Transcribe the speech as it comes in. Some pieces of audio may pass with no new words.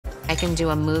I can do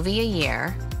a movie a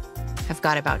year. I've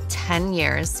got about 10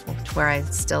 years where I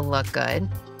still look good.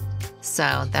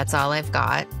 So that's all I've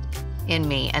got in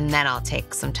me, and then I'll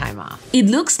take some time off. It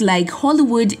looks like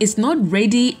Hollywood is not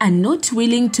ready and not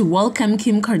willing to welcome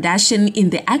Kim Kardashian in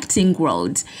the acting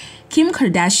world. Kim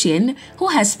Kardashian, who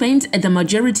has spent the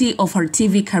majority of her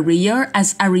TV career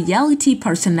as a reality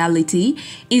personality,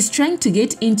 is trying to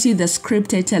get into the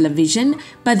scripted television,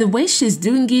 but the way she's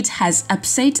doing it has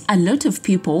upset a lot of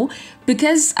people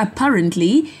because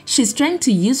apparently she's trying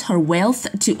to use her wealth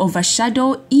to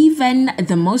overshadow even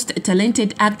the most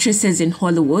talented actresses in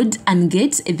Hollywood and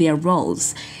get their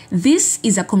roles. This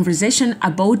is a conversation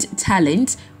about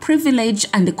talent, privilege,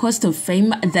 and the cost of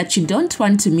fame that you don't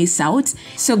want to miss out,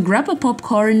 so grab a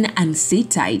popcorn and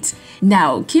sit tight.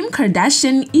 Now, Kim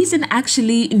Kardashian isn't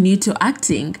actually new to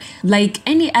acting. Like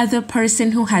any other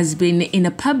person who has been in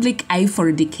a public eye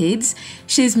for decades,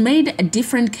 she's made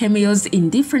different cameos in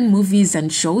different movies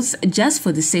and shows just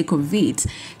for the sake of it.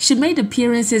 She made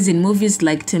appearances in movies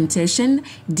like Temptation,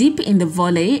 Deep in the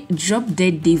Valley, Drop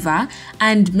Dead Diva,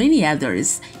 and many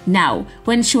others. Now,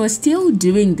 when she was still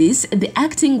doing this, the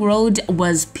acting world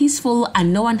was peaceful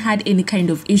and no one had any kind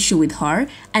of issue with her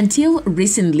until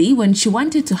recently when she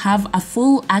wanted to have a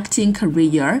full acting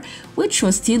career, which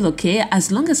was still okay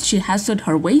as long as she hustled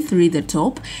her way through the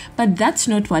top, but that's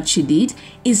not what she did.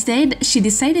 Instead, she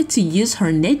decided to use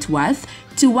her net worth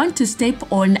to want to step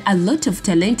on a lot of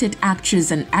talented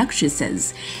actors and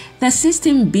actresses. The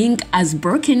system being as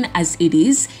broken as it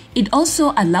is, it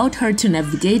also allowed her to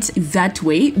navigate that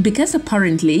way because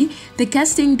apparently the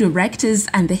casting directors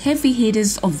and the heavy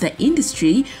hitters of the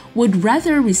industry would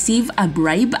rather receive a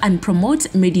bribe and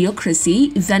promote mediocrity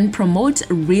than promote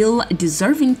real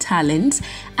deserving talent,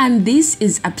 and this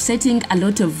is upsetting a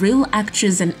lot of real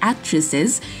actors and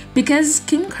actresses because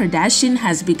Kim Kardashian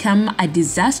has become a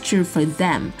disaster for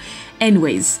them.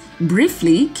 Anyways,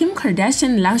 briefly, Kim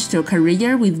Kardashian launched her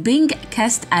career with being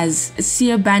cast as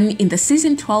Siobhan in the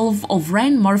season 12 of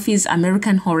Ryan Murphy's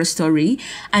American Horror Story,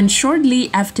 and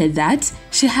shortly after that,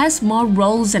 she has more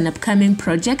roles and upcoming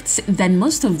projects than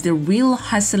most of the real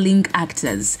hustling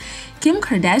actors. Kim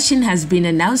Kardashian has been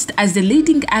announced as the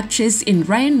leading actress in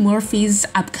Ryan Murphy's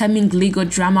upcoming legal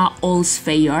drama All's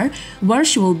Fair, where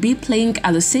she will be playing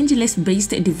a Los Angeles-based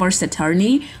divorce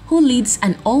attorney who leads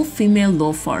an all-female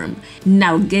law firm.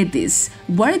 Now get this,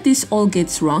 where this all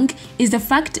gets wrong is the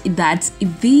fact that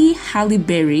the Halle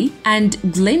Berry and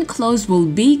Glenn Close will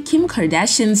be Kim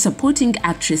Kardashian's supporting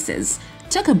actresses.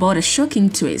 Talk about a shocking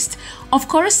twist. Of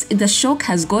course, the shock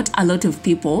has got a lot of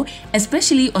people,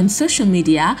 especially on social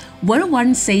media, where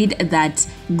one said that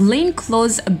Glenn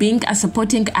Close being a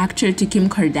supporting actor to Kim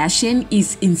Kardashian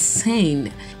is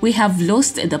insane. We have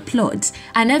lost the plot.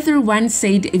 Another one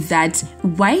said that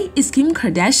why is Kim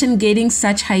Kardashian getting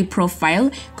such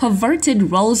high-profile, converted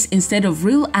roles instead of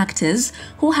real actors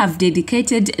who have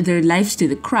dedicated their lives to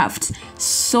the craft?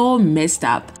 So messed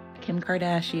up. Kim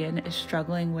Kardashian is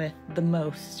struggling with the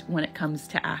most when it comes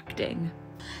to acting.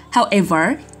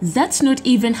 However, that's not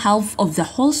even half of the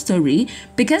whole story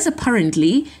because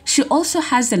apparently she also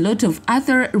has a lot of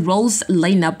other roles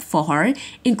lined up for her,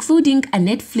 including a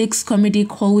Netflix comedy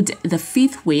called The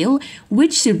Fifth Wheel,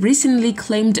 which she recently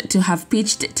claimed to have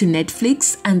pitched to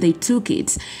Netflix and they took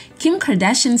it. Kim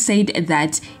Kardashian said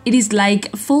that it is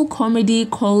like full comedy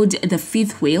called The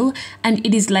Fifth Wheel, and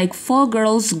it is like 4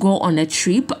 girls go on a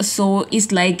trip, so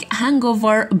it's like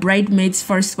Hangover, Bridesmaids,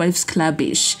 First Wives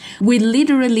Club-ish. We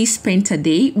literally spent a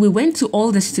day, we went to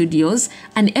all the studios,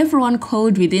 and everyone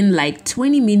called within like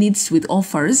 20 minutes with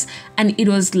offers, and it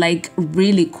was like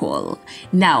really cool.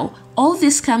 Now, all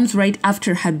this comes right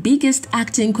after her biggest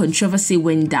acting controversy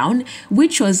went down,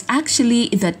 which was actually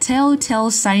the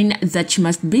telltale sign that she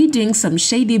must be doing some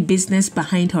shady business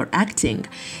behind her acting.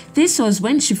 This was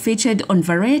when she featured on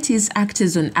Variety's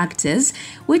Actors on Actors,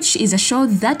 which is a show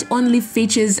that only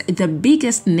features the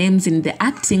biggest names in the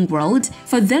acting world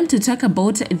for them to talk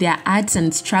about their arts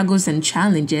and struggles and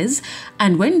challenges.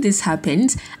 And when this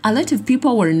happened, a lot of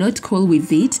people were not cool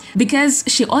with it because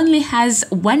she only has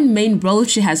one main role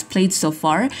she has played so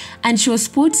far, and she was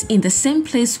put in the same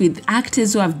place with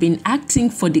actors who have been acting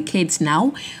for decades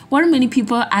now, where many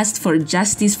people asked for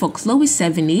justice for Chloe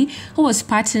Sevigny, who was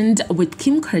partnered with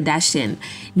Kim Kardashian.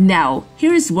 Now,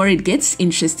 here's where it gets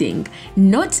interesting.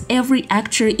 Not every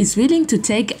actor is willing to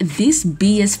take this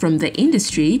BS from the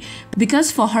industry,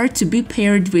 because for her to be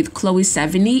paired with Chloe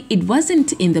Sevigny, it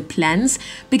wasn't in the plans,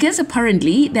 because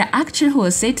apparently the actor who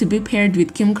was said to be paired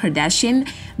with Kim Kardashian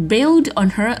bailed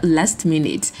on her last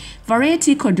minute.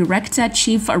 Variety co-director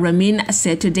Chief Ramin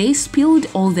Saturday spilled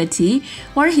all the tea,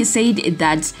 where he said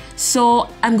that, "So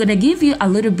I'm gonna give you a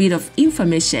little bit of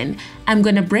information. I'm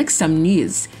gonna break some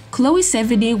news. Chloe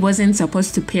Sevigny wasn't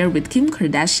supposed to pair with Kim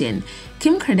Kardashian.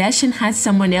 Kim Kardashian had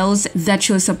someone else that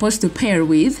she was supposed to pair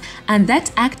with, and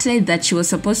that actor that she was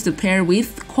supposed to pair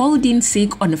with called in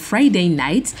sick on a Friday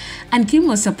night, and Kim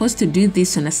was supposed to do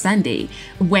this on a Sunday."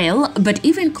 Well, but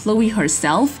even Chloe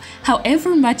herself,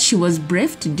 however much she was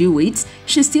brave to do it,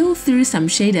 she still threw some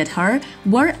shade at her,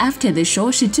 where after the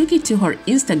show she took it to her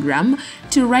Instagram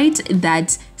to write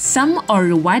that some are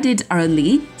rewarded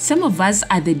early, some of us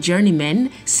are the journeymen,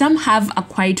 some have a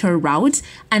quieter route,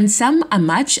 and some a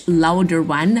much louder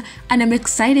one, and I'm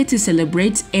excited to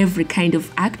celebrate every kind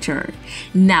of actor.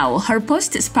 Now, her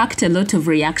post sparked a lot of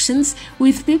reactions,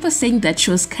 with people saying that she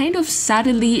was kind of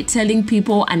subtly telling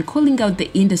people and calling out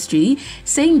the industry,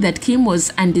 saying that Kim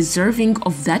was undeserving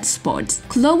of that spot.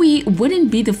 Chloe wouldn't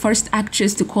be the first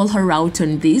actress to call her out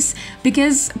on this,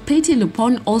 because Patti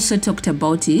LuPone also talked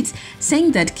about it,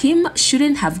 saying that Kim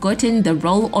shouldn't have gotten the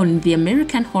role on The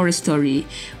American Horror Story.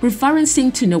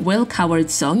 Referencing to Noel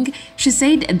Coward's song, she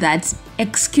said that,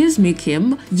 "Excuse me,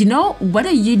 Kim, you know, what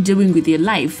are you doing with your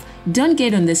life? Don't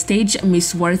get on the stage,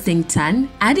 Miss Worthington,"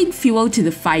 adding fuel to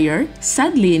the fire.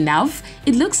 Sadly enough,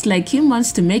 it looks like Kim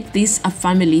wants to make this a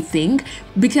family thing,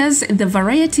 because the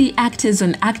Variety Actors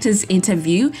on Actors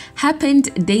interview happened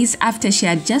days after she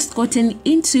had just gotten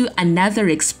into another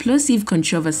explosive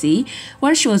controversy,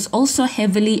 where she was also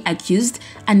heavily accused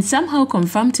and somehow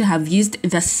confirmed to have used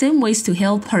the same ways to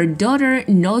help her daughter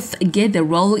North get the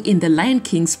role in the Lion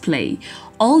King's play.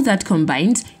 All that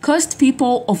combined caused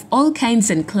people of all kinds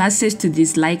and classes to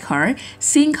dislike her,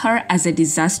 seeing her as a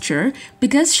disaster,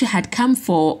 because she had come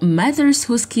for mothers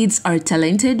whose kids are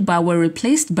talented but were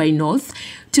replaced by North,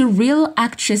 to real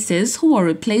actresses who were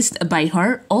replaced by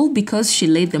her, all because she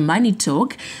let the money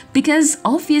talk, because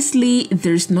obviously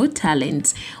there's no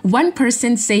talent. One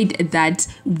person said that,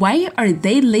 "Why are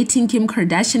they letting Kim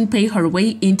Kardashian pay her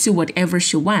way into whatever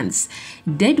she wants?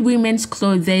 Dead Women's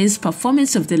Clothes,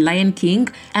 performance of The Lion King,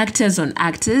 Actors on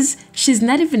Actors, she's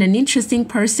not even an interesting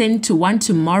person to want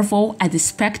to marvel at the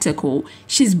spectacle.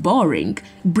 She's boring.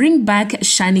 Bring back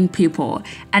shining people."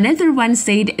 Another one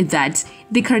said that,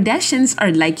 "The Kardashians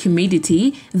are like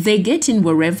humidity, they get in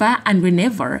wherever and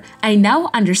whenever. I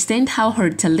now understand how her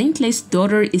talentless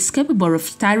daughter is capable of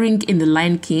starring in The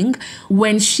Lion King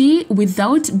when she,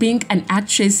 without being an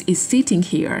actress, is sitting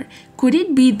here. Could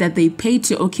it be that they pay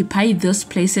to occupy those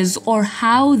places, or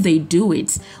how they do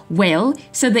it?" Well,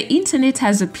 so the internet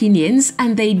has opinions,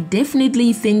 and they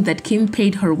definitely think that Kim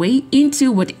paid her way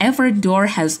into whatever door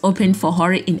has opened for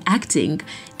her in acting.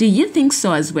 Do you think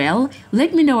so as well?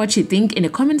 Let me know what you think in the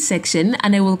comment section,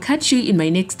 and I will catch you in my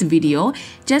next video.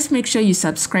 Just make sure you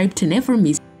subscribe to never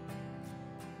miss